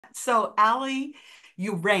So Ali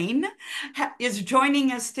Uren is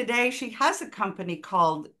joining us today. She has a company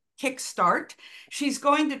called Kickstart. She's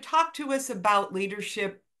going to talk to us about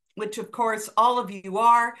leadership, which of course all of you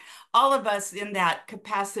are. All of us in that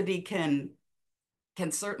capacity can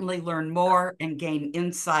certainly learn more and gain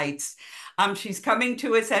insights. She's coming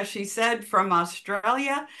to us, as she said, from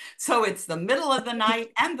Australia. So it's the middle of the night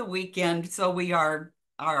and the weekend. So we are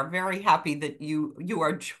very happy that you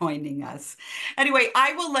are joining us. Anyway,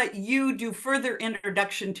 I will let you do further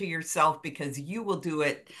introduction to yourself because you will do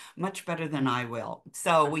it much better than I will.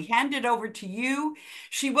 So we hand it over to you.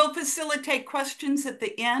 She will facilitate questions at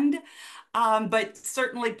the end. But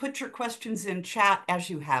certainly put your questions in chat as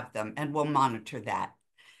you have them, and we'll monitor that.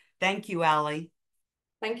 Thank you, Ali.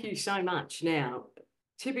 Thank you so much. Now,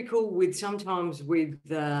 typical with sometimes with,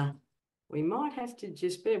 we might have to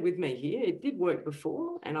just bear with me here. It did work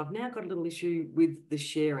before, and I've now got a little issue with the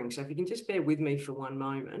sharing. So if you can just bear with me for one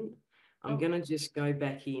moment, I'm going to just go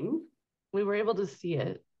back in. We were able to see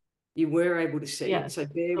it. You were able to see it, so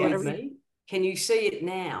bear with me. Can you see it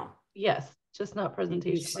now? Yes, just not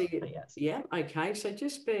presentation. You can see it, yes. Yeah, okay, so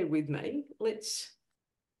just bear with me. Let's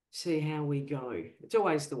see how we go. It's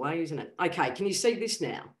always the way, isn't it? Okay, can you see this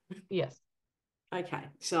now? Yes. Okay,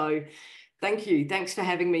 so thank you. Thanks for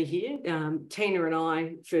having me here. Tina and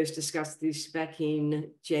I first discussed this back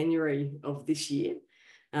in January of this year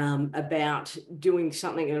about doing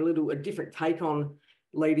something a different take on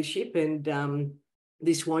leadership, and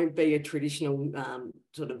this won't be a traditional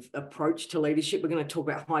sort of approach to leadership. We're going to talk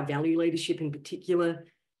about high value leadership in particular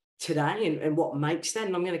today and what makes that.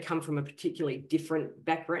 And I'm going to come from a particularly different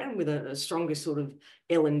background with a stronger sort of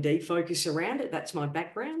L&D focus around it. That's my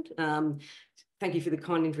background. Thank you for the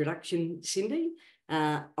kind introduction, Cindy.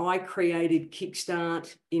 I created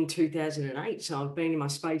Kickstart in 2008. So I've been in my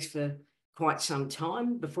space for quite some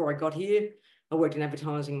time. Before I got here, I worked in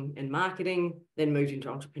advertising and marketing, then moved into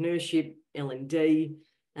entrepreneurship, L&D.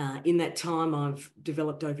 In that time, I've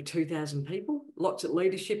developed over 2,000 people, lots of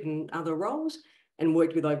leadership and other roles, and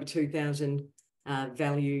worked with over 2,000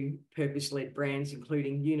 value purpose-led brands,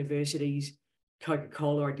 including universities,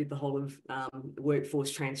 Coca-Cola. I did the whole of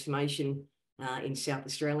workforce transformation in South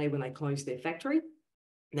Australia when they closed their factory.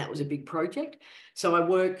 And that was a big project. So I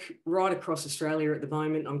work right across Australia at the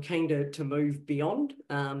moment. I'm keen to move beyond.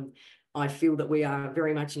 I feel that we are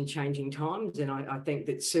very much in changing times, and I think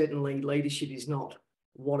that certainly leadership is not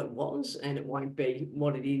what it was, and it won't be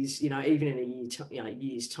what it is. Even in a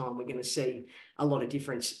year's time, we're going to see a lot of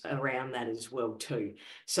difference around that as well too.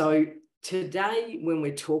 So today, when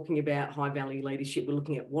we're talking about high value leadership, we're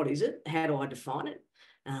looking at what is it, how do I define it,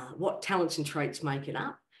 what talents and traits make it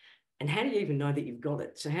up, and how do you even know that you've got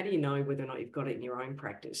it? So how do you know whether or not you've got it in your own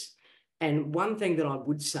practice? And one thing that I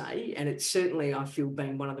would say, and it's certainly, I feel,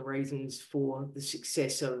 been one of the reasons for the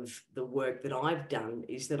success of the work that I've done,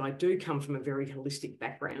 is that I do come from a very holistic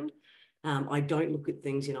background. I don't look at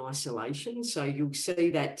things in isolation. So you'll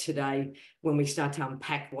see that today when we start to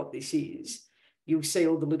unpack what this is, you'll see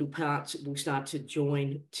all the little parts will start to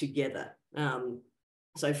join together.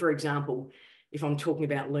 So for example, if I'm talking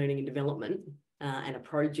about learning and development, and a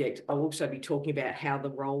project, I'll also be talking about how the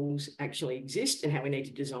roles actually exist and how we need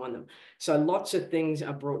to design them. So lots of things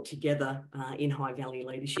are brought together in high value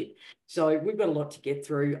leadership. So we've got a lot to get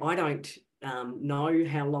through. I don't know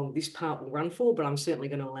how long this part will run for, but I'm certainly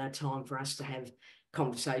going to allow time for us to have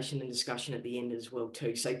conversation and discussion at the end as well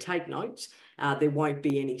too. So take notes. There won't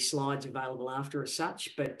be any slides available after as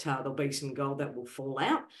such, but there'll be some gold that will fall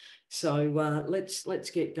out. So let's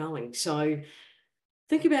get going. So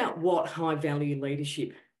think about what high value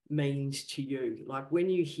leadership means to you. Like when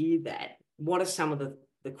you hear that, what are some of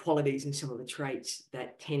the qualities and some of the traits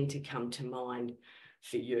that tend to come to mind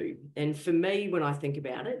for you? And for me, when I think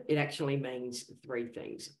about it, it actually means three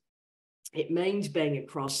things. It means being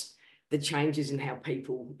across the changes in how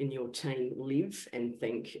people in your team live and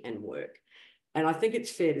think and work. And I think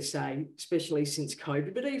it's fair to say, especially since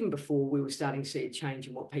COVID, but even before, we were starting to see a change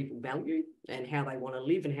in what people value and how they want to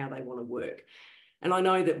live and how they want to work. And I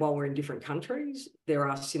know that while we're in different countries, there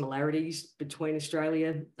are similarities between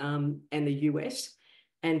Australia and the US,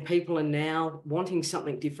 and people are now wanting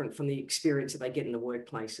something different from the experience that they get in the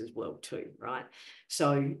workplace as well too, right?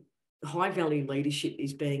 So high value leadership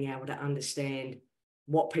is being able to understand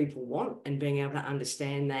what people want and being able to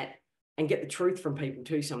understand that and get the truth from people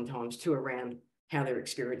too sometimes too around how they're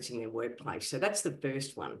experiencing their workplace. So that's the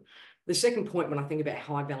first one. The second point when I think about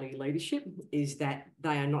high value leadership is that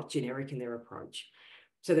they are not generic in their approach.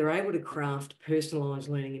 So they're able to craft personalised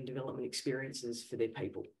learning and development experiences for their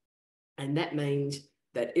people. And that means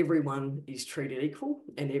that everyone is treated equal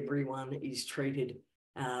and everyone is treated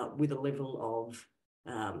with a level of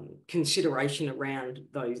consideration around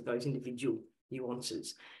those individual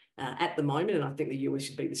nuances. At the moment, and I think the US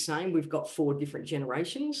would be the same, we've got 4 different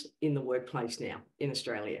generations in the workplace now in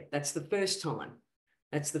Australia. That's the first time.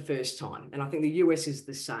 That's the first time. And I think the US is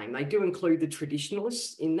the same. They do include the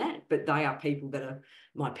traditionalists in that, but they are people that are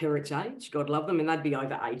my parents' age, God love them, and they'd be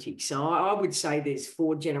over 80. So I would say there's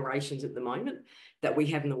 4 generations at the moment that we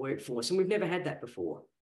have in the workforce, and we've never had that before.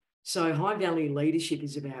 So high value leadership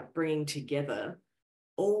is about bringing together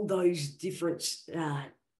all those different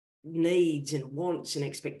needs and wants and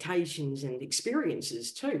expectations and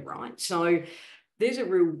experiences too, right? So there's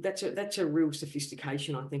that's a real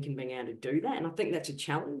sophistication, I think, in being able to do that. And I think that's a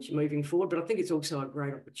challenge moving forward, but I think it's also a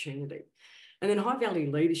great opportunity. And then high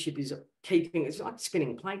value leadership is it's like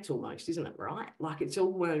spinning plates almost, isn't it, right? Like it's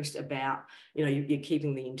almost about, you're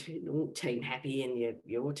keeping the internal team happy and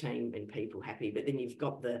your team and people happy, but then you've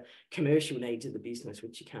got the commercial needs of the business,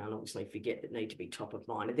 which you can't obviously forget, that need to be top of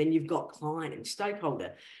mind. And then you've got client and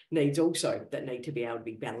stakeholder needs also that need to be able to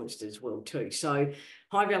be balanced as well too. So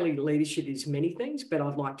high value leadership is many things, but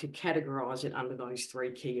I'd like to categorize it under those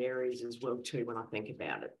 3 key areas as well too when I think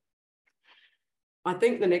about it. I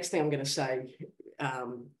think the next thing I'm going to say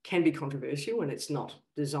can be controversial, and it's not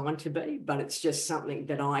designed to be, but it's just something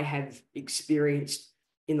that I have experienced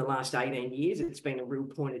in the last 18 years. It's been a real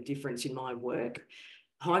point of difference in my work.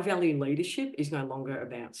 High value leadership is no longer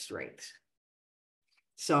about strengths.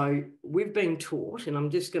 So we've been taught,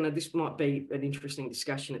 and this might be an interesting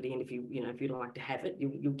discussion at the end if you'd like to have it,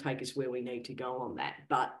 you'll take us where we need to go on that.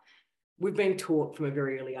 But we've been taught from a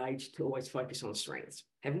very early age to always focus on strengths,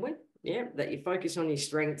 haven't we? Yeah, that you focus on your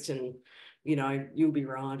strengths and, you'll be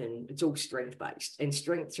right, and it's all strength-based. And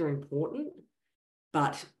strengths are important,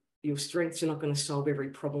 but your strengths are not going to solve every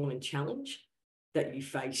problem and challenge that you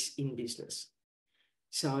face in business.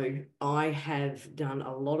 So I have done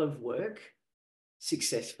a lot of work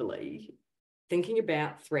successfully thinking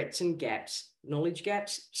about threats and gaps, knowledge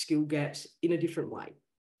gaps, skill gaps in a different way.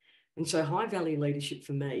 And so high value leadership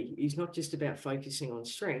for me is not just about focusing on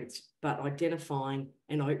strengths, but identifying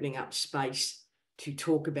and opening up space to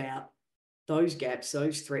talk about those gaps,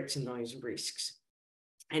 those threats, and those risks.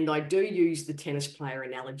 And I do use the tennis player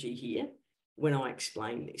analogy here when I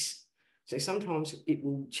explain this. So sometimes it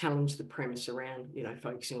will challenge the premise around,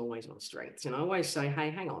 focusing always on strengths. And I always say,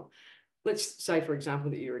 hey, hang on. Let's say, for example,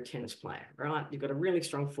 that you're a tennis player, right? You've got a really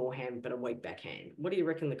strong forehand, but a weak backhand. What do you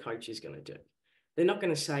reckon the coach is going to do? They're not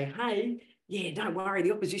going to say, hey, yeah, don't worry,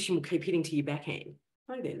 the opposition will keep hitting to your backhand.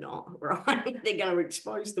 No, they're not, right? They're going to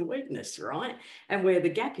expose the weakness, right? And where the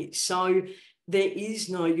gap is. So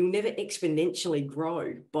you'll never exponentially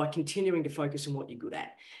grow by continuing to focus on what you're good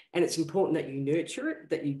at. And it's important that you nurture it,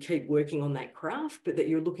 that you keep working on that craft, but that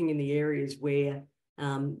you're looking in the areas where,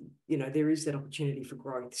 there is that opportunity for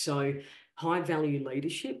growth. So high value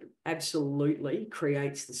leadership absolutely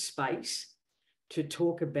creates the space to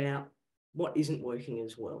talk about what isn't working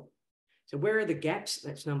as well. So where are the gaps?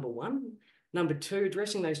 That's number 1. Number 2,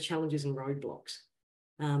 addressing those challenges and roadblocks.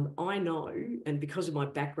 I know, and because of my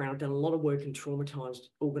background, I've done a lot of work in traumatized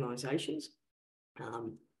organisations.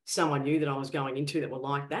 Some I knew that I was going into that were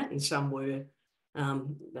like that, and some were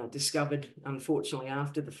discovered, unfortunately,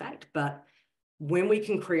 after the fact. But when we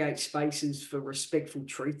can create spaces for respectful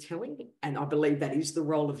truth-telling, and I believe that is the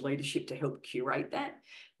role of leadership to help curate that,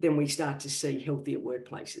 then we start to see healthier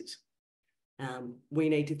workplaces. We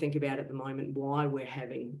need to think about at the moment why we're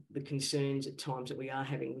having the concerns at times that we are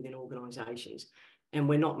having within organisations. And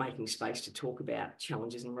we're not making space to talk about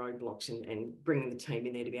challenges and roadblocks and bringing the team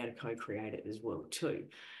in there to be able to co-create it as well too.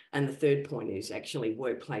 And the third point is actually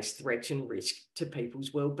workplace threats and risk to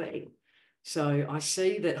people's well-being. So I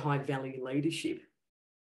see that high value leadership,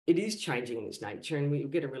 it is changing in its nature, and we'll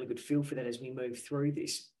get a really good feel for that as we move through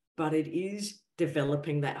this, but it is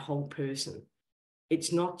developing that whole person.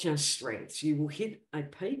 It's not just strengths. You will hit a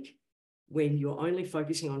peak when you're only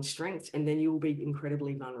focusing on strengths, and then you will be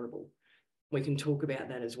incredibly vulnerable. We can talk about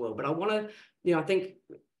that as well. But I think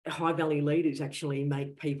high value leaders actually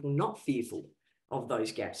make people not fearful of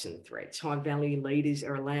those gaps and threats. High value leaders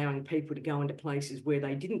are allowing people to go into places where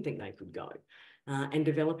they didn't think they could go, and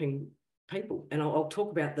developing people. And I'll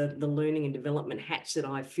talk about the learning and development hats that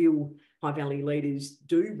I feel high value leaders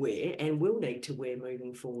do wear and will need to wear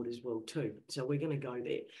moving forward as well too. So we're going to go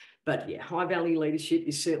there. But yeah, high value leadership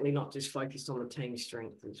is certainly not just focused on the team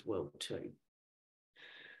strength as well too.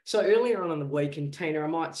 So earlier on in the week, and Tina, I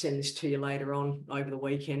might send this to you later on over the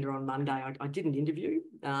weekend or on Monday, I did an interview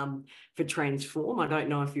for Transform. I don't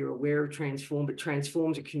know if you're aware of Transform, but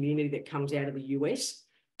Transform's a community that comes out of the US,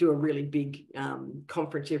 do a really big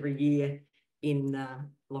conference every year in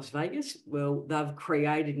Las Vegas. Well, they've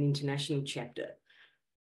created an international chapter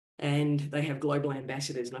and they have global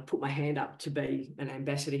ambassadors. And I put my hand up to be an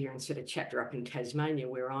ambassador here and set a chapter up in Tasmania,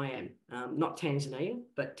 where I am. Not Tanzania,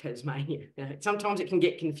 but Tasmania. Sometimes it can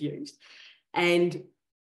get confused. And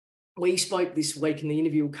we spoke this week, and the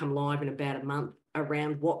interview will come live in about a month,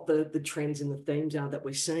 around what the trends and the themes are that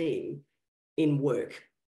we're seeing in work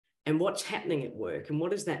and what's happening at work, and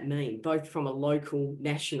what does that mean, both from a local,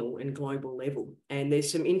 national and global level. And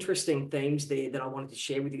there's some interesting themes there that I wanted to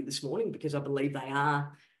share with you this morning, because I believe they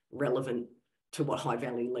are relevant to what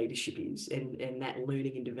high-value leadership is, and that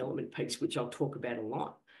learning and development piece, which I'll talk about a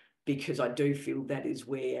lot, because I do feel that is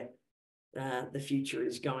where the future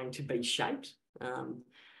is going to be shaped.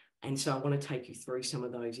 And so I want to take you through some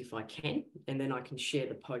of those if I can, and then I can share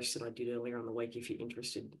the post that I did earlier on the week if you're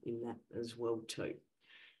interested in that as well too.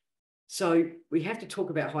 So we have to talk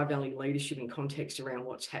about high-value leadership in context around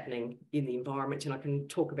what's happening in the environment, and I can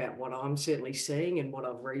talk about what I'm certainly seeing and what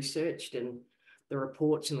I've researched and the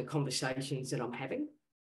reports and the conversations that I'm having.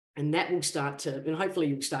 And that will start to, and hopefully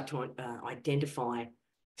you'll start to identify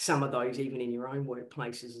some of those even in your own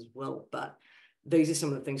workplaces as well. But these are some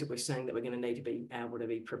of the things that we're seeing that we're going to need to be able to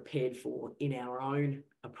be prepared for in our own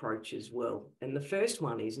approach as well. And the first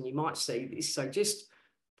one is, and you might see this, so just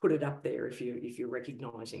put it up there if you're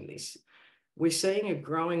recognizing this. We're seeing a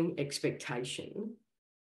growing expectation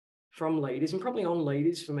from leaders, and probably on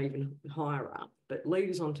leaders from even higher up, but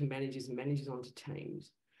leaders onto managers and managers onto teams,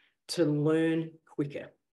 to learn quicker,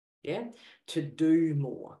 to do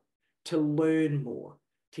more, to learn more,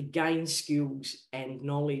 to gain skills and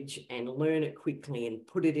knowledge and learn it quickly and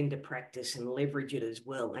put it into practice and leverage it as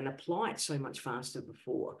well and apply it so much faster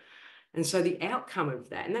before. And so the outcome of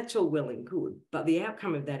that, and that's all well and good, but the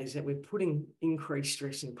outcome of that is that we're putting increased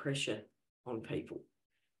stress and pressure on people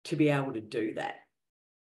to be able to do that.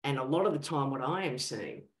 And a lot of the time what I am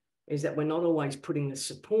seeing is that we're not always putting the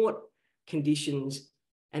support, conditions,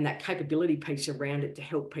 and that capability piece around it to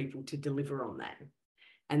help people to deliver on that.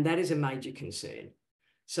 And that is a major concern.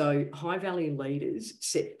 So high-value leaders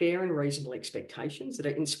set fair and reasonable expectations that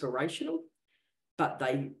are inspirational, but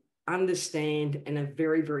they understand and are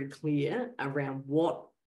very, very clear around what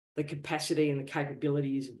the capacity and the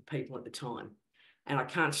capability is of the people at the time. And I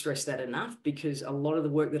can't stress that enough, because a lot of the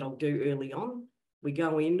work that I'll do early on, we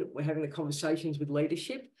go in, we're having the conversations with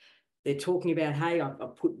leadership. They're talking about, hey, I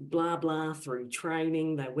put blah, blah through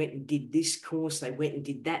training. They went and did this course. They went and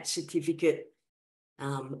did that certificate.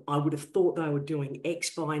 I would have thought they were doing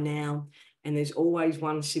X by now. And there's always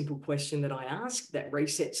one simple question that I ask that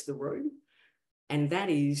resets the room. And that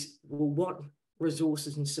is, well, what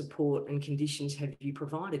resources and support and conditions have you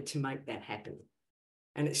provided to make that happen?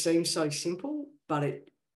 And it seems so simple, but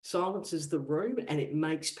it silences the room and it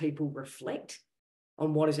makes people reflect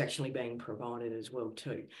on what is actually being provided as well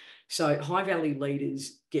too. So high-value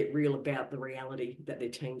leaders get real about the reality that their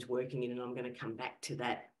team's working in, and I'm going to come back to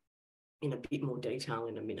that in a bit more detail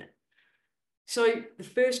in a minute. So the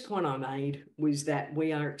first point I made was that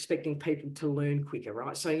we are expecting people to learn quicker,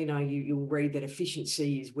 right? So, you'll read that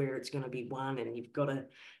efficiency is where it's going to be won, and you've got to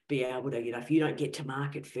be able to, if you don't get to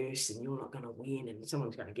market first, then you're not going to win, and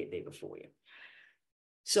someone's going to get there before you.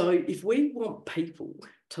 So if we want people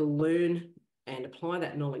to learn and apply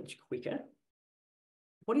that knowledge quicker,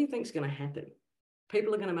 what do you think is going to happen?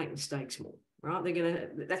 People are going to make mistakes more, right?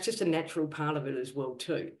 That's just a natural part of it as well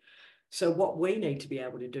too. So what we need to be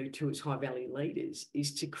able to do too as high-value leaders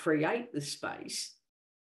is to create the space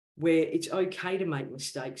where it's okay to make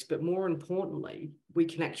mistakes, but more importantly, we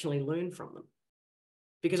can actually learn from them.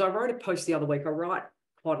 Because I wrote a post the other week. I write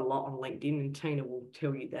quite a lot on LinkedIn, and Tina will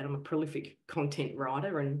tell you that I'm a prolific content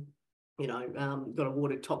writer, and got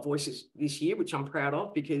awarded top voices this year, which I'm proud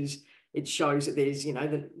of, because it shows that there's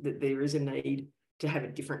that there is a need to have a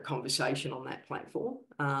different conversation on that platform.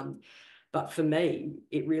 But for me,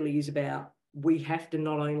 it really is about, we have to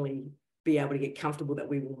not only be able to get comfortable that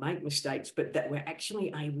we will make mistakes, but that we're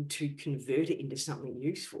actually able to convert it into something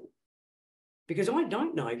useful. Because I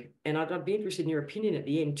don't know, and I'd be interested in your opinion at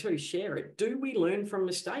the end too, share it. Do we learn from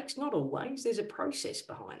mistakes? Not always. There's a process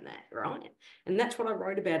behind that, right? And that's what I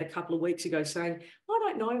wrote about a couple of weeks ago, saying, I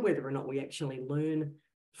don't know whether or not we actually learn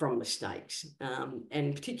from mistakes.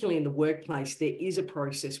 And particularly in the workplace, there is a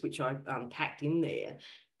process which I've unpacked in there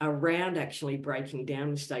around actually breaking down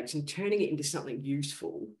mistakes and turning it into something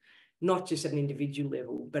useful, not just at an individual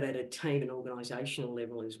level, but at a team and organisational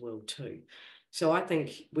level as well too. So I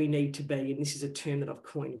think we need to be, and this is a term that I've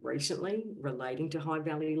coined recently relating to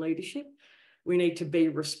high-value leadership, we need to be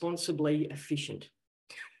responsibly efficient.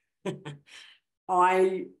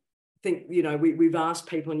 I think, we've asked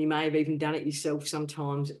people, and you may have even done it yourself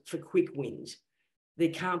sometimes, for quick wins. there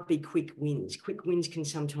can't be quick wins. Quick wins can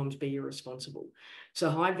sometimes be irresponsible. So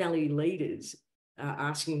high value leaders are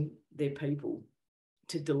asking their people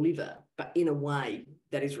to deliver, but in a way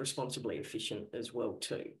that is responsibly efficient as well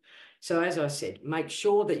too. So as I said, make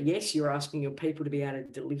sure that yes, you're asking your people to be able to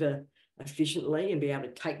deliver efficiently and be able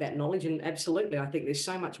to take that knowledge. And absolutely, I think there's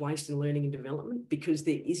so much waste in learning and development because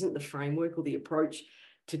there isn't the framework or the approach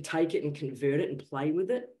to take it and convert it and play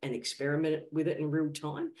with it and experiment with it in real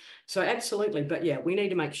time. So absolutely, but yeah, we need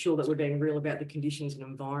to make sure that we're being real about the conditions and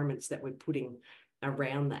environments that we're putting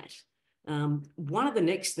around that. One of the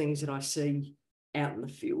next things that I see out in the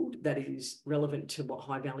field that is relevant to what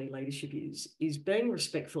high value leadership is being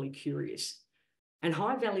respectfully curious. And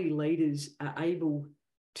high value leaders are able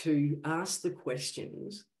to ask the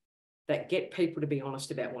questions that get people to be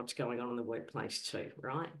honest about what's going on in the workplace too,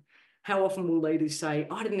 right? How often will leaders say,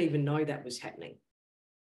 I didn't even know that was happening.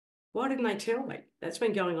 Why didn't they tell me? That's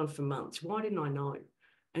been going on for months. Why didn't I know?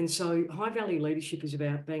 And so high value leadership is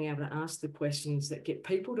about being able to ask the questions that get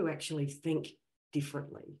people to actually think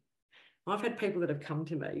differently. I've had people that have come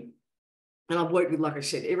to me and I've worked with, like I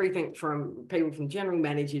said, everything from people from general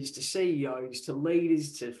managers to CEOs to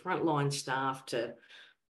leaders to frontline staff to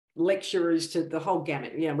lecturers to the whole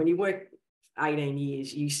gamut. You know, when you work 18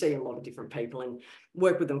 years, you see a lot of different people and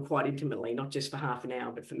work with them quite intimately, not just for half an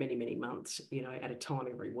hour, but for many, many months, you know, at a time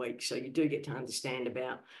every week. So you do get to understand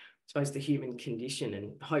about, I suppose, the human condition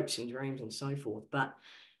and hopes and dreams and so forth. But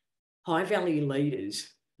high value leaders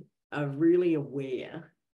are really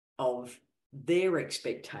aware of their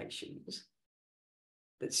expectations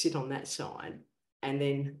that sit on that side and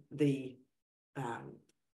then the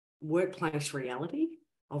workplace reality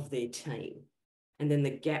of their team and then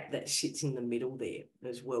the gap that sits in the middle there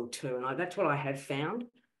as well too. And that's what I have found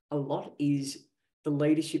a lot is the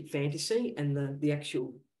leadership fantasy and the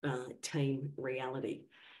actual team reality.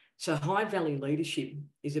 So high value leadership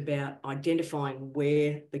is about identifying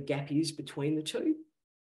where the gap is between the two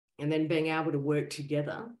and then being able to work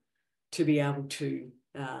together to be able to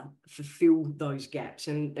fulfill those gaps.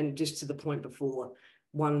 And just to the point before,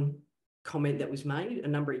 one comment that was made a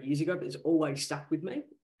number of years ago, but it's always stuck with me.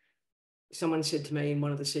 Someone said to me in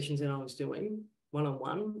one of the sessions that I was doing,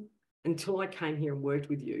 one-on-one, until I came here and worked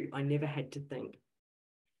with you, I never had to think.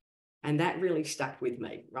 And that really stuck with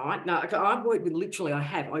me, right? Now, I've worked with literally, I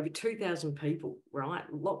have over 2,000 people, right?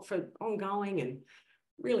 A lot for ongoing and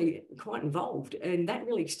really quite involved. And that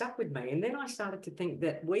really stuck with me. And then I started to think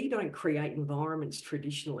that we don't create environments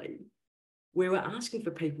traditionally where we're asking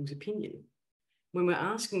for people's opinion, when we're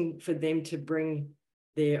asking for them to bring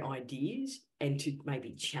their ideas and to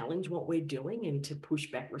maybe challenge what we're doing and to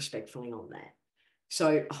push back respectfully on that.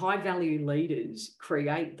 So high value leaders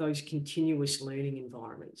create those continuous learning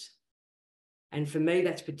environments. And for me,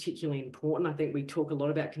 that's particularly important. I think we talk a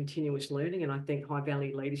lot about continuous learning, and I think high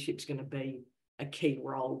value leadership is going to be a key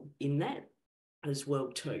role in that as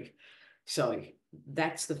well too. So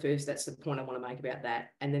that's the point I want to make about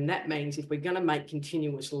that. And then that means if we're going to make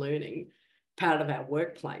continuous learning part of our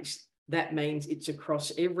workplace, that means it's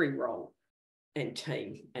across every role and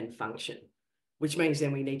team and function, which means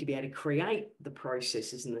then we need to be able to create the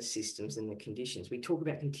processes and the systems and the conditions. We talk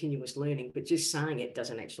about continuous learning, but just saying it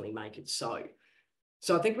doesn't actually make it so.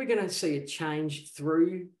 So I think we're going to see a change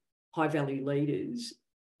through high value leaders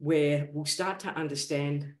where we'll start to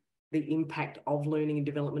understand the impact of learning and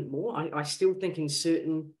development more. I still think in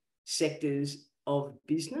certain sectors of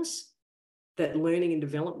business that learning and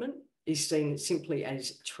development is seen simply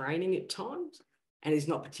as training at times and is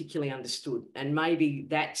not particularly understood. And maybe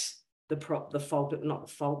that's the fault, but not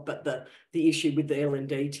the fault, but the issue with the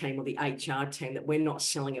L&D team or the HR team, that we're not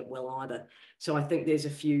selling it well either. So I think there's a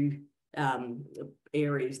few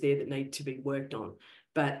areas there that need to be worked on.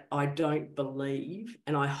 But I don't believe,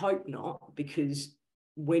 and I hope not, because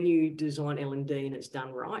when you design L&D and it's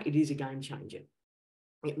done right, it is a game changer.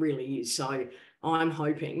 It really is. So I'm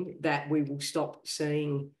hoping that we will stop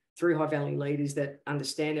seeing through high value leaders that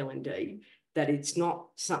understand L&D that it's not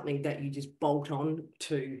something that you just bolt on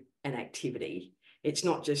to an activity. It's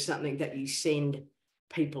not just something that you send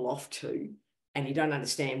people off to and you don't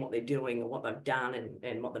understand what they're doing or what they've done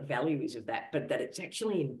and what the value is of that, but that it's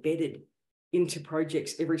actually embedded into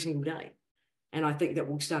projects every single day. And I think that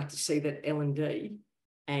we'll start to see that L&D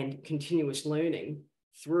and continuous learning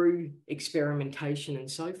through experimentation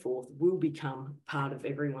and so forth will become part of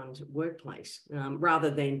everyone's workplace,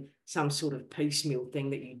 rather than some sort of piecemeal thing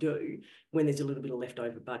that you do when there's a little bit of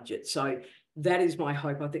leftover budget. So that is my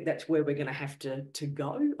hope. I think that's where we're going to have to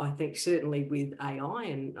go. I think certainly with AI,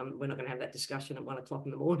 and we're not going to have that discussion at 1 o'clock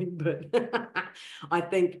in the morning, but I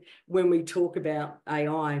think when we talk about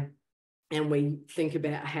AI and we think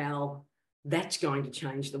about how that's going to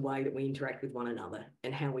change the way that we interact with one another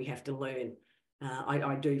and how we have to learn.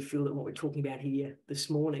 I do feel that what we're talking about here this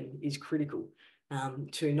morning is critical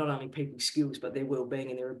to not only people's skills, but their well-being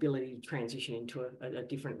and their ability to transition into a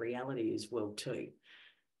different reality as well too.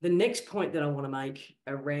 The next point that I want to make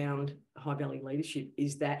around high-value leadership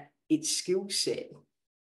is that its skill set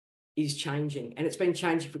is changing, and it's been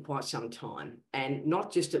changing for quite some time, and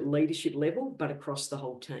not just at leadership level, but across the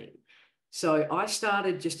whole team. So I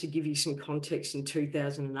started, just to give you some context, in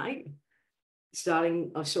 2008.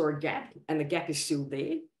 I saw a gap, and the gap is still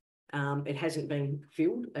there. It hasn't been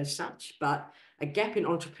filled as such, but a gap in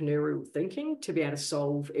entrepreneurial thinking to be able to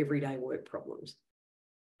solve everyday work problems.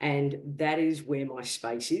 And that is where my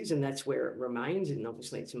space is, and that's where it remains. And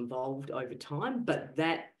obviously it's evolved over time, but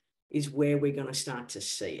that is where we're going to start to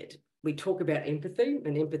see it. We talk about empathy,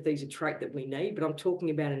 and empathy is a trait that we need, but I'm talking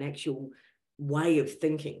about an actual way of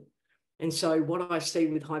thinking. And so what I see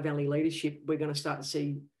with high-value leadership, we're going to start to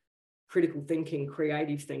see critical thinking,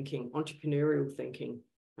 creative thinking, entrepreneurial thinking.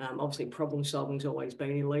 Obviously, problem solving has always been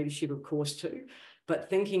in leadership, of course, too, but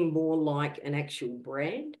thinking more like an actual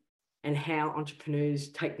brand and how entrepreneurs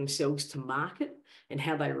take themselves to market and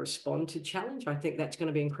how they respond to challenge. I think that's going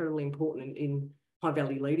to be incredibly important in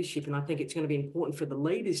high-value leadership. And I think it's going to be important for the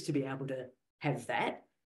leaders to be able to have that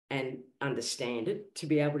and understand it, to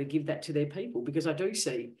be able to give that to their people, because I do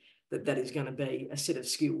see that that is going to be a set of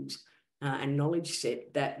skills and knowledge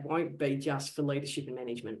set that won't be just for leadership and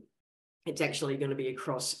management. It's actually going to be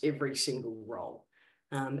across every single role.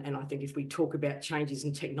 And I think if we talk about changes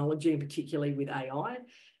in technology, and particularly with AI,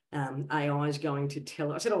 AI is going to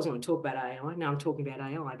tell. I said I was going to talk about AI. Now I'm talking about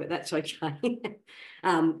AI, but that's okay.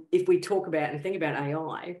 If we talk about and think about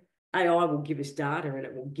AI, AI will give us data and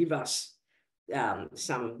it will give us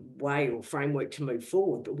some way or framework to move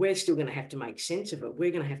forward, but we're still going to have to make sense of it.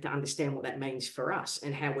 We're going to have to understand what that means for us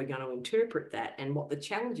and how we're going to interpret that and what the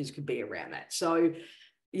challenges could be around that. So,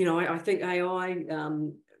 you know, I think AI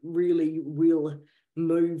really will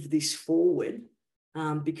move this forward.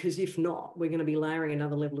 Because if not, we're going to be layering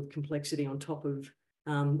another level of complexity on top of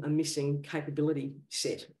a missing capability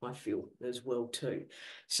set, I feel, as well too.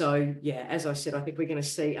 So yeah, as I said, I think we're going to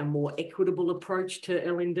see a more equitable approach to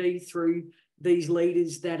L&D through these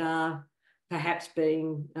leaders that are perhaps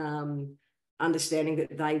being understanding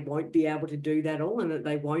that they won't be able to do that all and that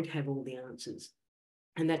they won't have all the answers.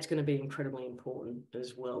 And that's going to be incredibly important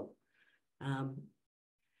as well.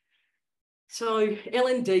 So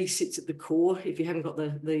L&D sits at the core, if you haven't got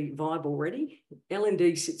the vibe already,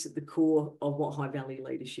 L&D sits at the core of what high-value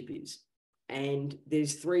leadership is. And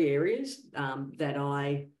there's three areas that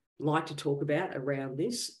I like to talk about around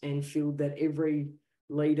this and feel that every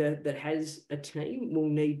leader that has a team will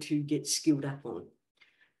need to get skilled up on.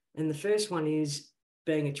 And the first one is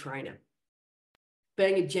being a trainer,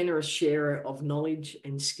 being a generous sharer of knowledge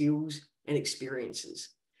and skills and experiences.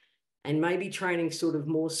 And maybe training sort of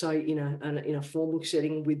more so in a formal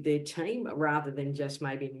setting with their team rather than just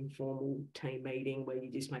maybe an informal team meeting where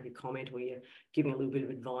you just make a comment or you're giving a little bit of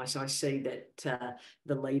advice. I see that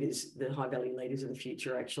the leaders, the high-value leaders of the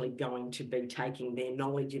future, are actually going to be taking their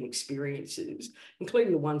knowledge and experiences,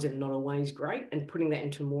 including the ones that are not always great, and putting that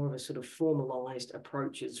into more of a sort of formalised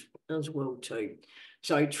approach as well too.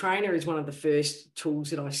 So trainer is one of the first tools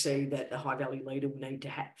that I see that the high-value leader will need to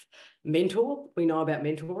have. Mentor, we know about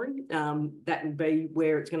mentoring. That will be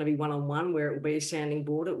where it's going to be one-on-one, where it will be a sounding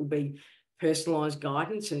board. It will be personalised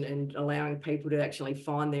guidance and allowing people to actually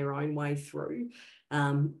find their own way through.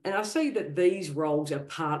 And I see that these roles are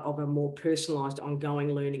part of a more personalised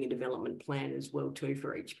ongoing learning and development plan as well too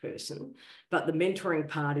for each person. But the mentoring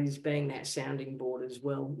part is being that sounding board as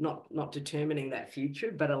well, not determining that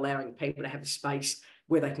future, but allowing people to have a space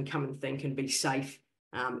where they can come and think and be safe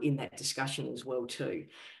in that discussion as well too.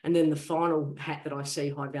 And then the final hat that I see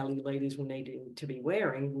high-value leaders will need to be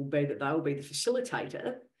wearing will be that they will be the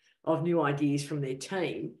facilitator of new ideas from their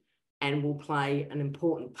team and will play an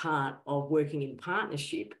important part of working in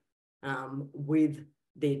partnership with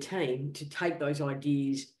their team to take those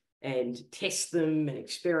ideas and test them and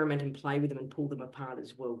experiment and play with them and pull them apart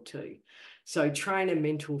as well too. So trainer,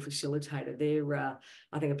 mentor, facilitator, they're,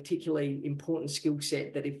 I think, a particularly important skill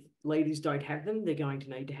set that if leaders don't have them, they're going to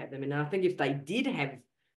need to have them. And I think if they did have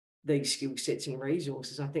these skill sets and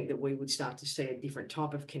resources, I think that we would start to see a different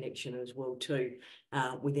type of connection as well too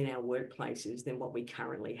within our workplaces than what we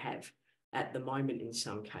currently have at the moment in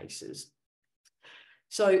some cases.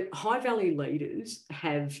 So high-value leaders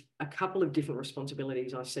have a couple of different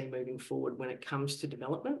responsibilities I see moving forward when it comes to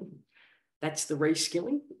development. That's the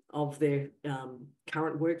reskilling of their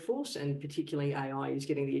current workforce, and particularly AI is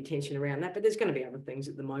getting the attention around that. But there's going to be other things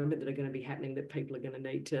at the moment that are going to be happening that people are going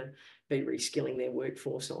to need to be reskilling their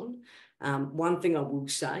workforce on. One thing I will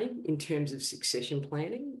say in terms of succession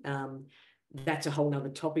planning, that's a whole nother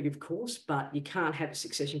topic, of course, but you can't have a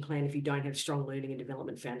succession plan if you don't have strong learning and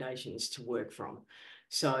development foundations to work from.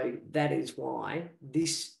 So that is why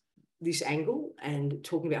this angle and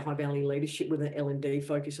talking about high value leadership with an L&D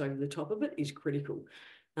focus over the top of it is critical.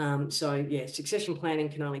 So yeah, succession planning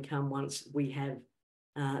can only come once we have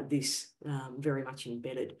this very much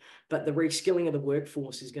embedded. But the reskilling of the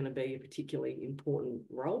workforce is going to be a particularly important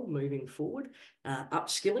role moving forward.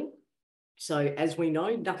 Upskilling. So as we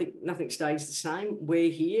know, nothing stays the same. We're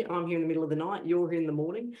here. I'm here in the middle of the night. You're here in the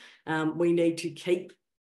morning. We need to keep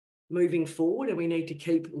moving forward, and we need to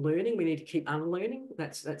keep learning. We need to keep unlearning.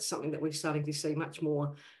 That's something that we're starting to see much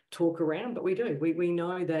more talk around, but we do. We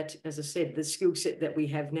know that, as I said, the skill set that we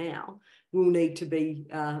have now will need to be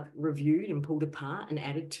reviewed and pulled apart and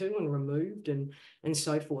added to and removed and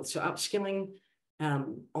so forth. So upskilling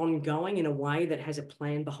ongoing in a way that has a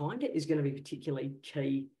plan behind it is going to be particularly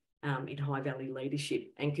key in high value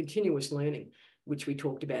leadership, and continuous learning, which we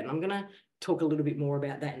talked about. And I'm going to talk a little bit more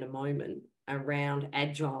about that in a moment, around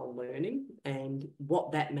agile learning and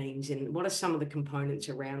what that means and what are some of the components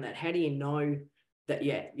around that. How do you know that,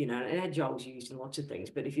 yeah, you know, and agile is used in lots of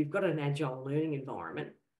things, but if you've got an agile learning environment,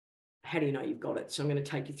 how do you know you've got it? So I'm going to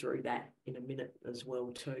take you through that in a minute as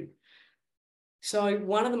well too. So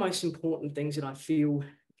one of the most important things that I feel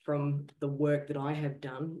from the work that I have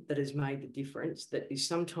done that has made the difference, that is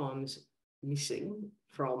sometimes missing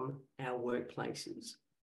from our workplaces,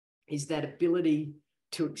 is that ability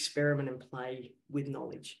to experiment and play with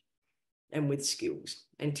knowledge and with skills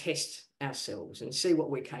and test ourselves and see what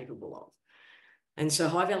we're capable of. And so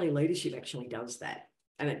high value leadership actually does that,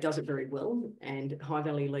 and it does it very well. And high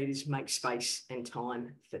value leaders make space and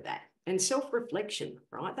time for that. And self-reflection,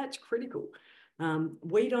 right? That's critical.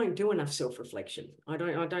 We don't do enough self-reflection. I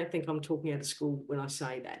don't think I'm talking out of school when I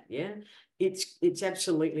say that. Yeah, it's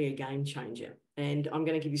absolutely a game changer. And I'm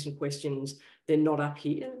going to give you some questions. They're not up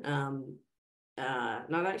here.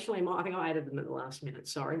 No, actually, I think I added them at the last minute.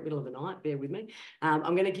 Sorry, middle of the night. Bear with me.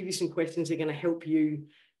 I'm going to give you some questions that are going to help you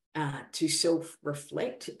to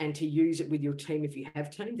self-reflect and to use it with your team if you have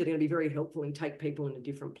teams. They're going to be very helpful and take people in a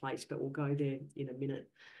different place, but we'll go there in a minute.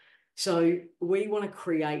 So we want to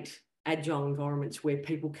create agile environments where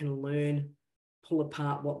people can learn, pull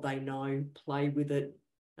apart what they know, play with it,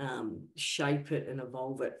 shape it and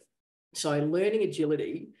evolve it. So learning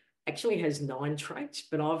agility actually has 9 traits,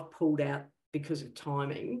 but I've pulled out, because of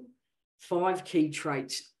timing, 5 key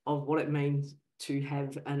traits of what it means to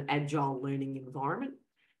have an agile learning environment.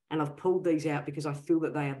 And I've pulled these out because I feel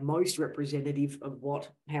that they are most representative of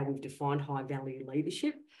how we've defined high value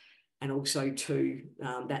leadership, and also to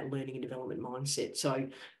that learning and development mindset. So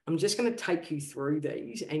I'm just going to take you through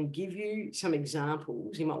these and give you some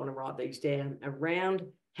examples. You might want to write these down around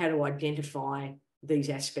how to identify these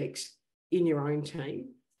aspects in your own team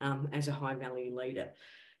as a high value leader.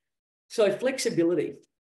 So flexibility.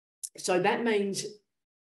 So that means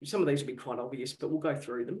some of these will be quite obvious, but we'll go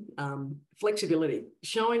through them. Flexibility,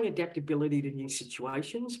 showing adaptability to new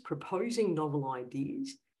situations, proposing novel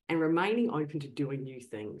ideas, and remaining open to doing new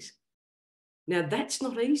things. Now, that's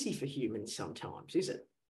not easy for humans sometimes, is it?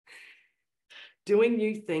 Doing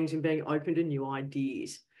new things and being open to new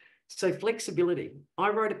ideas. So flexibility. I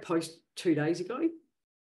wrote a post 2 days ago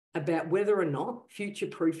about whether or not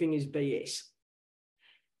future-proofing is BS.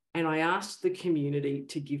 And I asked the community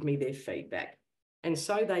to give me their feedback. And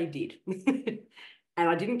so they did. And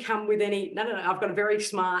I didn't come with any, no, I've got a very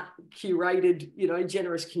smart, curated,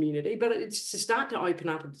 generous community, but it's to start to open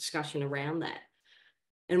up a discussion around that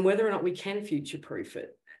and whether or not we can future-proof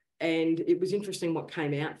it. And it was interesting what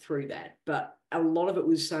came out through that. But a lot of it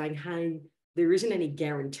was saying, hey, there isn't any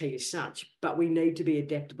guarantee as such, but we need to be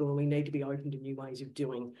adaptable and we need to be open to new ways of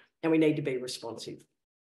doing, and we need to be responsive.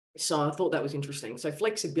 So I thought that was interesting. So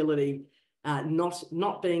flexibility,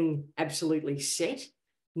 not being absolutely set,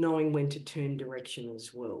 knowing when to turn direction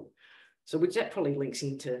as well. So which that probably links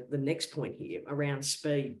into the next point here around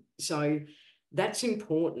speed. So that's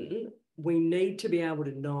important. We need to be able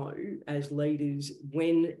to know as leaders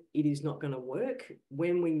when it is not going to work,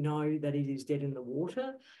 when we know that it is dead in the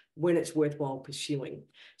water, when it's worthwhile pursuing.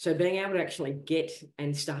 So being able to actually get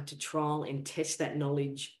and start to trial and test that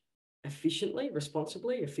knowledge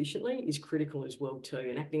responsibly, efficiently is critical as well too,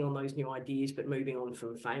 and acting on those new ideas, but moving on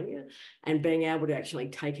from failure and being able to actually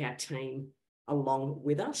take our team along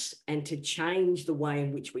with us and to change the way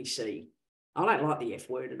in which we see I don't like the F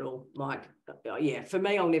word at all. Like, yeah, for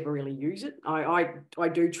me, I'll never really use it. I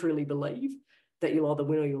do truly believe that you'll either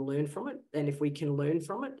win or you'll learn from it. And if we can learn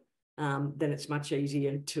from it, then it's much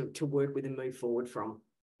easier to work with and move forward from.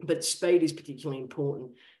 But speed is particularly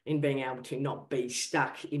important in being able to not be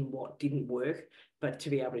stuck in what didn't work, but to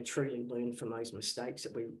be able to truly learn from those mistakes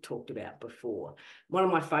that we talked about before. One of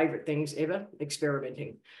my favourite things ever,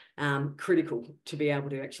 experimenting. Critical to be able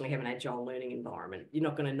to actually have an agile learning environment. You're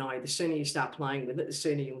not going to know. The sooner you start playing with it, the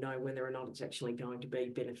sooner you'll know whether or not it's actually going to be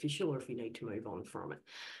beneficial or if you need to move on from it.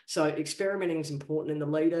 So experimenting is important. And the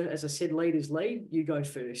leader, as I said, leaders lead, you go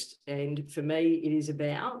first. And for me, it is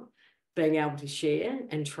about being able to share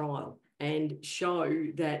and trial and show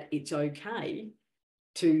that it's okay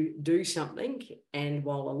to do something, and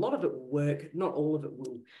while a lot of it will work, not all of it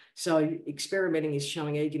will. So experimenting is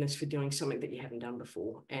showing eagerness for doing something that you haven't done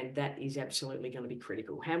before, and that is absolutely going to be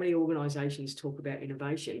critical. How many organisations talk about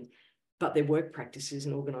innovation, but their work practices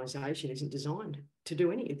and organisation isn't designed to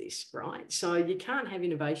do any of this, right? So you can't have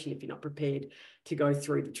innovation if you're not prepared to go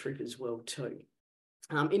through the trip as well too.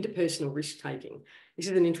 Interpersonal risk-taking. This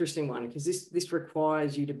is an interesting one because this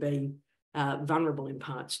requires you to be vulnerable in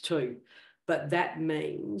parts too. But that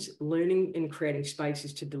means learning and creating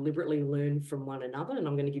spaces to deliberately learn from one another. And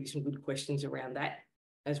I'm going to give you some good questions around that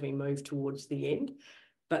as we move towards the end.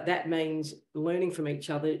 But that means learning from each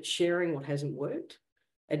other, sharing what hasn't worked,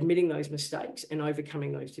 admitting those mistakes and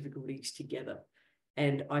overcoming those difficulties together.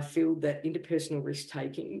 And I feel that interpersonal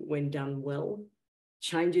risk-taking, when done well,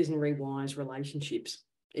 changes and rewires relationships.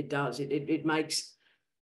 It does. It makes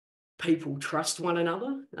people trust one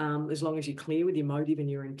another, as long as you're clear with your motive and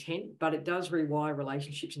your intent, but it does rewire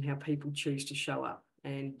relationships and how people choose to show up.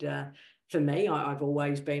 And for me, I've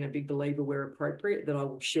always been a big believer where appropriate that I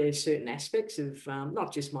will share certain aspects of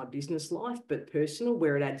not just my business life, but personal,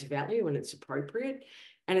 where it adds value and it's appropriate.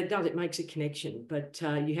 And it makes a connection, but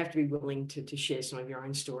you have to be willing to share some of your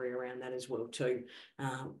own story around that as well too,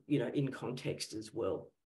 in context as well.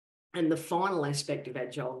 And the final aspect of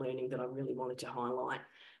agile learning that I really wanted to highlight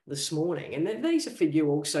this morning, and these are for you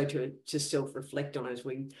also to self-reflect on as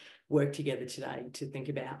we work together today, to think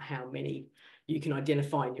about how many you can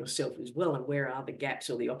identify in yourself as well, and where are the gaps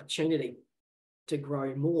or the opportunity to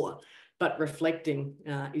grow more. But reflecting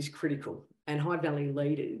is critical, and high-value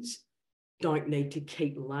leaders don't need to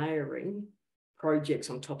keep layering projects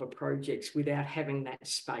on top of projects without having that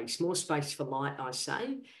space. More space for light, I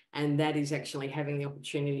say, and that is actually having the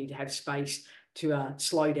opportunity to have space to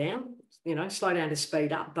slow down, slow down to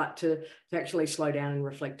speed up, but to actually slow down and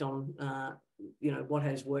reflect on, what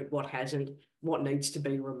has worked, what hasn't, what needs to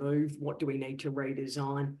be removed, what do we need to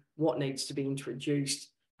redesign, what needs to be introduced,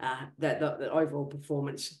 that overall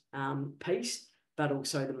performance piece, but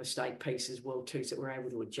also the mistake piece as well too, so that we're able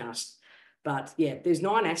to adjust. But yeah, there's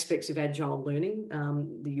 9 aspects of agile learning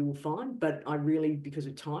that you will find, but I really, because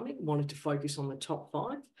of timing, wanted to focus on the top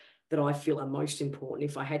 5 that I feel are most important.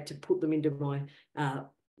 If I had to put them into my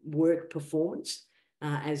work performance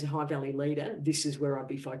as a high-value leader, this is where I'd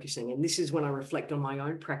be focusing. And this is when I reflect on my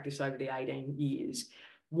own practice over the 18 years.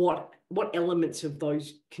 What elements of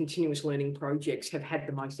those continuous learning projects have had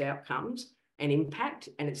the most outcomes and impact?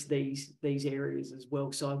 And it's these areas as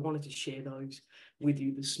well. So I wanted to share those with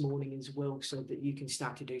you this morning as well, so that you can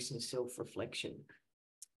start to do some self-reflection.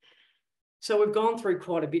 So we've gone through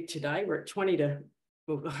quite a bit today. We're at 20 to,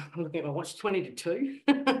 well, I'm looking at my watch, 20 to 2.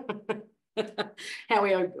 How are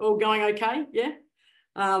we all going okay? Yeah?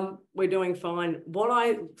 We're doing fine. What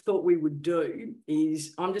I thought we would do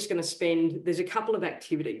is I'm just going to there's a couple of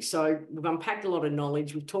activities. So we've unpacked a lot of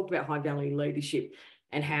knowledge. We've talked about high-value leadership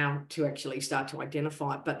and how to actually start to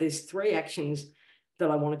identify it. But there's 3 actions that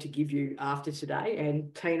I wanted to give you after today.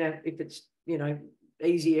 And Tina, if it's,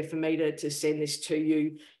 easier for me to send this to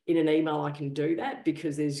you in an email, I can do that,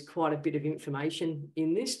 because there's quite a bit of information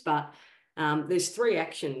in this. But there's 3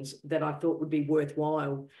 actions that I thought would be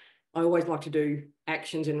worthwhile. I always like to do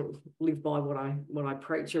actions and live by what I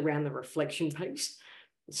preach around the reflection piece.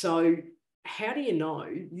 So how do you know?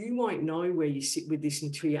 You won't know where you sit with this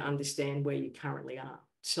until you understand where you currently are.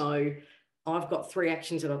 So I've got 3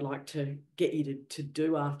 actions that I'd like to get you to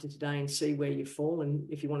do after today and see where you fall.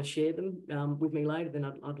 And if you want to share them with me later, then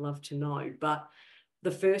I'd love to know. But the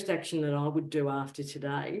first action that I would do after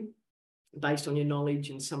today, based on your knowledge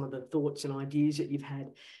and some of the thoughts and ideas that you've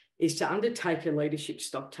had, is to undertake a leadership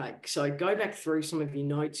stocktake. So go back through some of your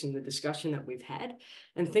notes in the discussion that we've had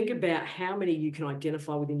and think about how many you can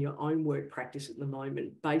identify within your own work practice at the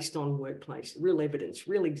moment, based on workplace, real evidence,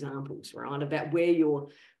 real examples, right, about where you're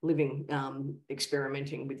living,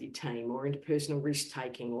 experimenting with your team, or interpersonal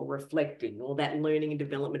risk-taking, or reflecting, or that learning and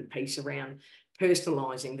development piece around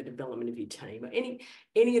personalising the development of your team, or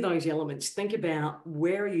any of those elements. Think about,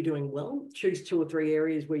 where are you doing well? Choose 2 or 3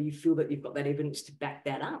 areas where you feel that you've got that evidence to back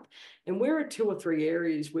that up. And where are 2 or 3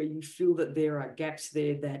 areas where you feel that there are gaps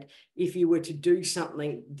there, that if you were to do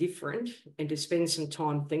something different and to spend some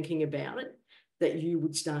time thinking about it, that you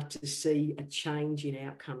would start to see a change in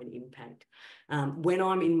outcome and impact. When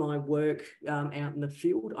I'm in my work out in the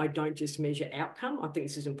field, I don't just measure outcome. I think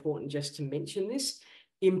this is important just to mention this.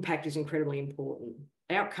 Impact is incredibly important.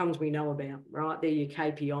 Outcomes we know about, right? They're your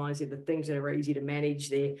KPIs, they're the things that are easy to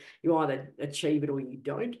manage. You either achieve it or you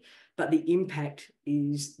don't. But the impact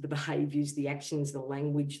is the behaviours, the actions, the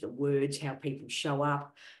language, the words, how people show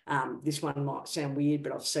up. This one might sound weird,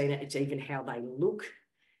 but I've seen it. It's even how they look.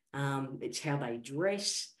 It's how they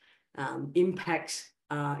dress. Impacts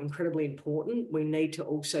are incredibly important. We need to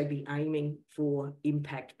also be aiming for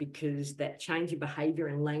impact, because that change in behaviour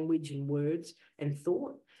and language and words and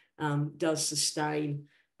thought does sustain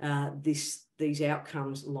these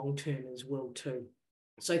outcomes long term as well too.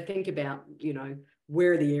 So think about,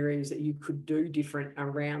 where are the areas that you could do different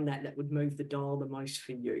around that would move the dial the most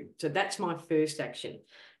for you. So that's my first action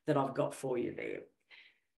that I've got for you there.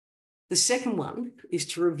 The second one is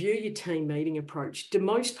to review your team meeting approach. Do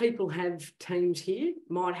most people have teams here?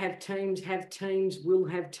 Might have teams, will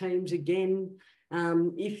have teams again.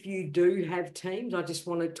 If you do have teams, I just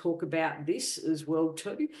want to talk about this as well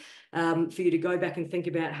too, for you to go back and think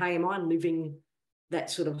about, hey, am I living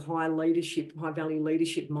that sort of high value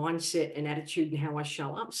leadership mindset and attitude and how I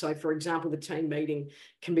show up? So for example, the team meeting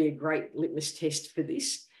can be a great litmus test for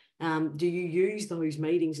this. Do you use those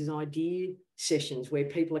meetings as idea sessions where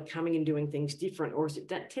people are coming and doing things different, or is it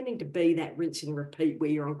tending to be that rinse and repeat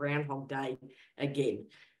where you're on Groundhog Day again?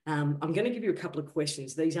 I'm going to give you a couple of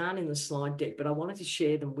questions. These aren't in the slide deck, but I wanted to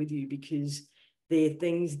share them with you because they're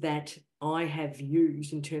things that I have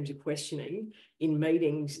used in terms of questioning in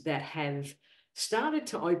meetings that have started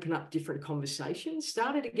to open up different conversations,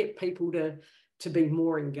 started to get people to be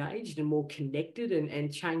more engaged and more connected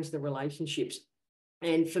and change the relationships.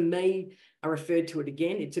 And for me, I referred to it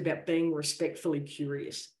again, it's about being respectfully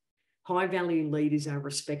curious. High value leaders are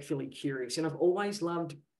respectfully curious. And I've always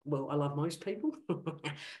loved, well, I love most people,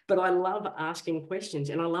 but I love asking questions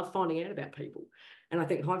and I love finding out about people. And I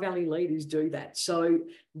think high value leaders do that. So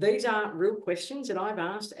these are real questions that I've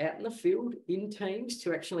asked out in the field in teams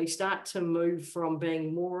to actually start to move from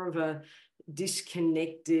being more of a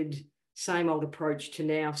disconnected, same old approach to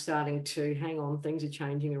now starting to, hang on, things are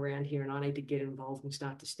changing around here and I need to get involved and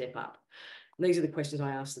start to step up. And these are the questions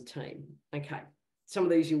I asked the team. Okay, some of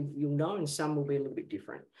these you'll know and some will be a little bit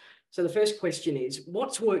different. So the first question is,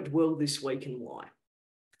 what's worked well this week and why?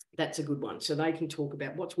 That's a good one. So they can talk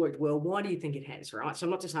about what's worked well. Why do you think it has, right? So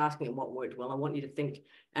I'm not just asking them what worked well. I want you to think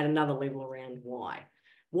at another level around why.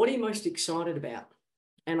 What are you most excited about?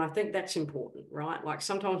 And I think that's important, right? Like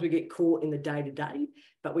sometimes we get caught in the day-to-day,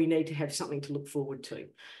 but we need to have something to look forward to.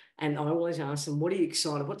 And I always ask them, what are you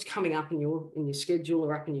excited? What's coming up in your schedule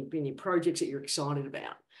or up in your projects that you're excited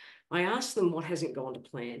about? I ask them what hasn't gone to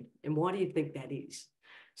plan and why do you think that is?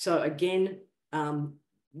 So again,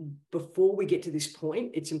 before we get to this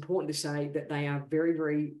point, it's important to say that they are very,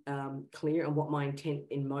 very clear on what my intent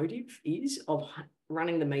and motive is of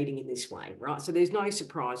running the meeting in this way, right? So there's no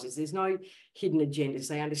surprises, there's no hidden agendas.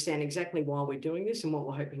 They understand exactly why we're doing this and what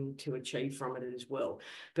we're hoping to achieve from it as well.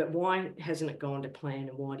 But why hasn't it gone to plan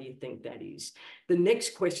and why do you think that is? The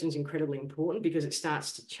next question is incredibly important because it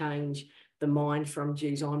starts to change the mind from,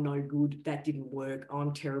 geez, I'm no good, that didn't work,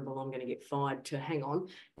 I'm terrible, I'm going to get fired, to hang on,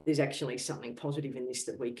 there's actually something positive in this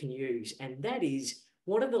that we can use. And that is,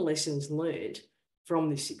 what are the lessons learned from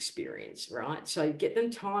this experience, right? So get them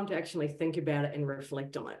time to actually think about it and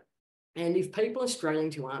reflect on it. And if people are struggling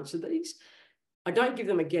to answer these, I don't give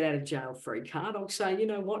them a get out of jail free card. I'll say, you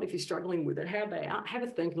know what, if you're struggling with it, how about have a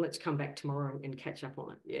think and let's come back tomorrow and catch up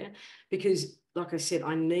on it. Yeah. Because like I said,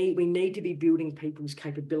 we need to be building people's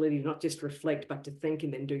capability to not just reflect, but to think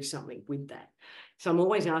and then do something with that. So I'm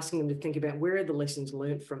always asking them to think about where are the lessons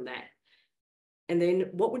learned from that? And then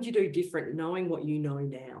what would you do different knowing what you know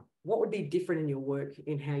now? What would be different in your work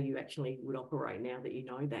in how you actually would operate now that you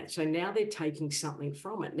know that? So now they're taking something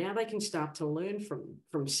from it. Now they can start to learn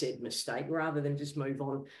from said mistake rather than just move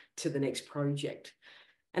on to the next project.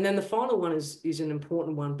 And then the final one is an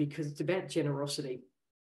important one because it's about generosity.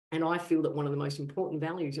 And I feel that one of the most important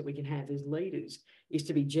values that we can have as leaders is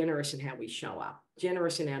to be generous in how we show up,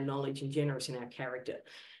 generous in our knowledge and generous in our character.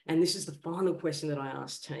 And this is the final question that I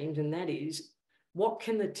ask teams, and that is, what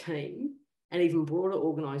can the team and even broader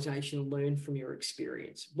organisation learn from your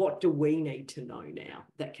experience? What do we need to know now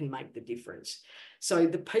that can make the difference? So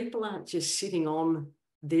the people aren't just sitting on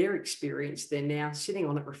their experience, they're now sitting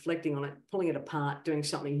on it, reflecting on it, pulling it apart, doing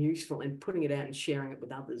something useful and putting it out and sharing it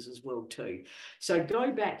with others as well too. So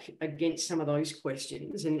go back against some of those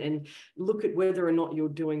questions and look at whether or not you're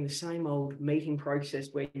doing the same old meeting process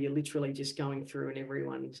where you're literally just going through and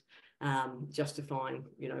everyone's justifying,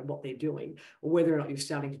 you know, what they're doing, or whether or not you're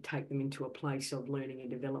starting to take them into a place of learning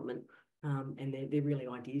and development, and they're really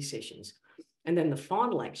idea sessions. And then the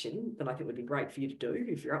final action that I think would be great for you to do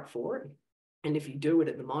if you're up for it, and if you do it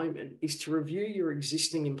at the moment, is to review your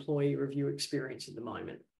existing employee review experience at the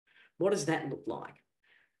moment. What does that look like?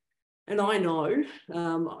 And I know,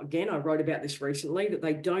 again, I wrote about this recently, that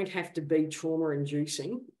they don't have to be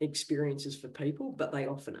trauma-inducing experiences for people, but they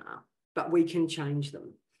often are. But we can change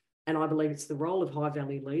them. And I believe it's the role of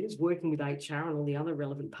high-value leaders working with HR and all the other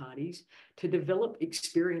relevant parties to develop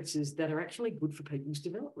experiences that are actually good for people's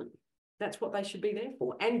development. That's what they should be there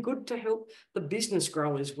for, and good to help the business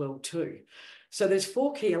grow as well too. So there's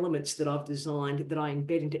 4 key elements that I've designed that I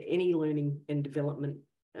embed into any learning and development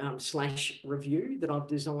 / review that I've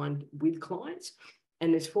designed with clients.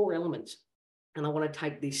 And there's 4 elements. And I want to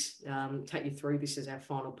take you through this as our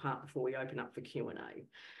final part before we open up for Q&A.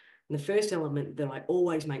 And the first element that I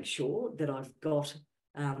always make sure that I've got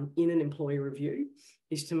in an employee review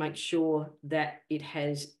is to make sure that it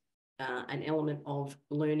has an element of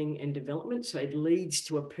learning and development. So it leads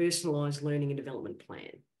to a personalised learning and development plan.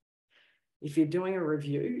 If you're doing a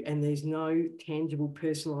review and there's no tangible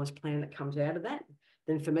personalised plan that comes out of that,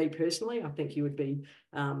 then for me personally, I think you would be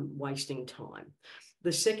wasting time.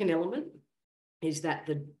 The second element is that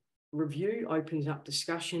the review opens up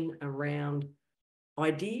discussion around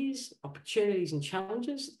ideas, opportunities and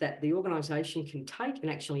challenges that the organisation can take and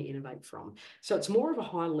actually innovate from. So it's more of a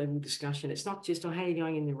high level discussion. It's not just, oh, how are you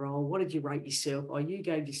going in the role? What did you rate yourself? Oh, you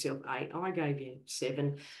gave yourself 8. I gave you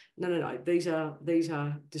 7. No. These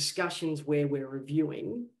are discussions where we're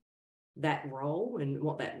reviewing that role and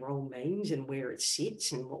what that role means and where it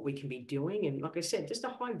sits and what we can be doing. And like I said, just a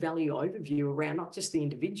high value overview around not just the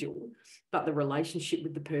individual, but the relationship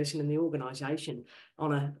with the person and the organisation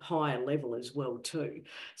on a higher level as well too.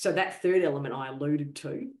 So that third element I alluded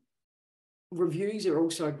to, reviews are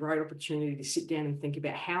also a great opportunity to sit down and think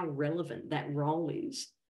about how relevant that role is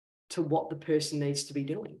to what the person needs to be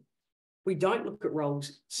doing. We don't look at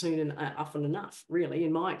roles soon and often enough, really.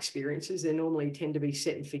 In my experiences, they normally tend to be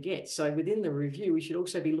set and forget. So within the review, we should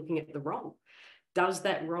also be looking at the role. Does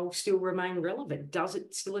that role still remain relevant? Does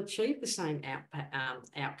it still achieve the same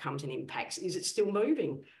outcomes and impacts? Is it still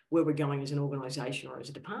moving where we're going as an organisation or as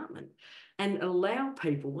a department? And allow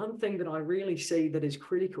people, one thing that I really see that is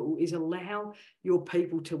critical is allow your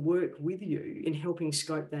people to work with you in helping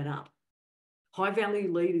scope that up. High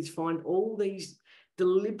value leaders find all these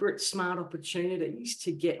deliberate, smart opportunities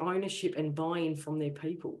to get ownership and buy-in from their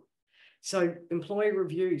people. So employee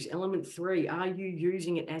reviews, element 3, are you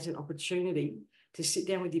using it as an opportunity to sit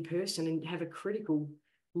down with your person and have a critical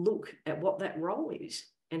look at what that role is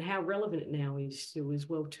and how relevant it now is still as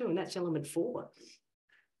well too? And that's element 4.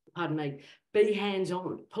 Pardon me. Be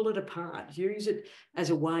hands-on, pull it apart, use it as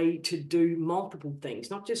a way to do multiple things,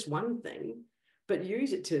 not just one thing, but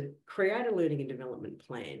use it to create a learning and development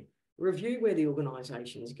plan. Review where the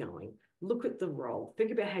organisation is going. Look at the role. Think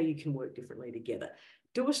about how you can work differently together.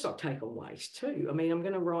 Do a stock take on waste too. I mean, I'm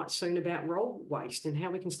going to write soon about role waste and how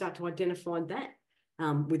we can start to identify that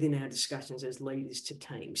within our discussions as leaders to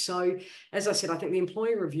teams. So, as I said, I think the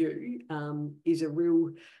employee review is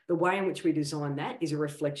the way in which we design that is a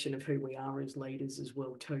reflection of who we are as leaders as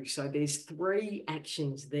well too. So there's 3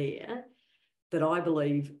 actions there that I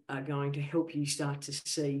believe are going to help you start to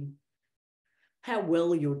see how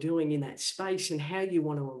well you're doing in that space and how you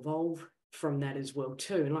want to evolve from that as well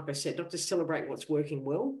too. And like I said, not just celebrate what's working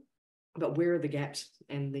well, but where are the gaps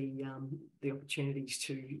and the opportunities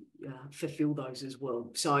to fulfill those as well.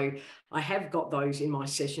 So I have got those in my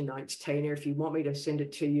session notes, Tina. If you want me to send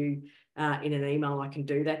it to you in an email, I can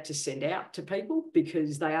do that to send out to people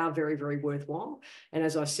because they are very, very worthwhile. And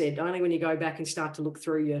as I said, only when you go back and start to look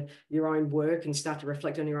through your own work and start to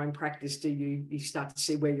reflect on your own practice do you start to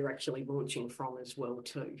see where you're actually launching from as well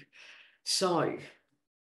too. So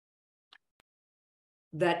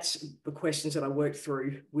that's the questions that I worked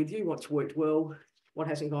through with you. What's worked well, what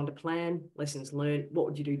hasn't gone to plan, lessons learned, what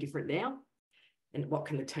would you do different now? And what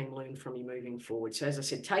can the team learn from you moving forward? So as I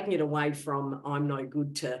said, taking it away from I'm no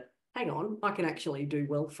good to, hang on, I can actually do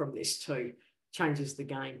well from this too, changes the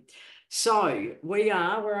game. So where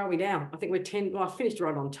are we now? I think I finished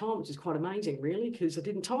right on time, which is quite amazing really, because I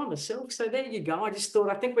didn't time myself. So there you go. I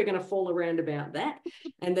think we're going to fall around about that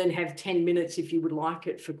and then have 10 minutes if you would like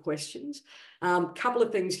it for questions. Couple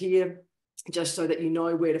of things here. just so that you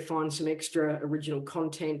know where to find some extra original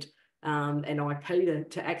content and IP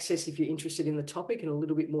to access if you're interested in the topic in a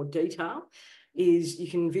little bit more detail, is you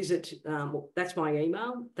can visit, that's my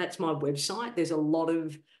email, that's my website. There's a lot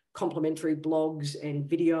of complimentary blogs and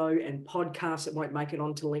video and podcasts that won't make it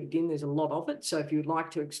onto LinkedIn. There's a lot of it. So if you'd like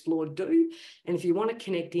to explore, do. And if you want to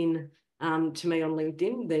connect in to me on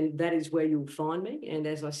LinkedIn, then that is where you'll find me. And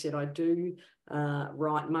as I said, I do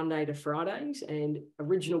write Monday to Fridays, and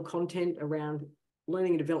original content around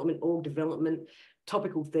learning and development, org development,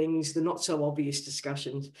 topical things, the not so obvious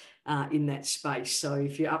discussions in that space. So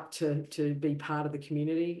if you're up to be part of the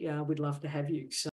community, we'd love to have you. So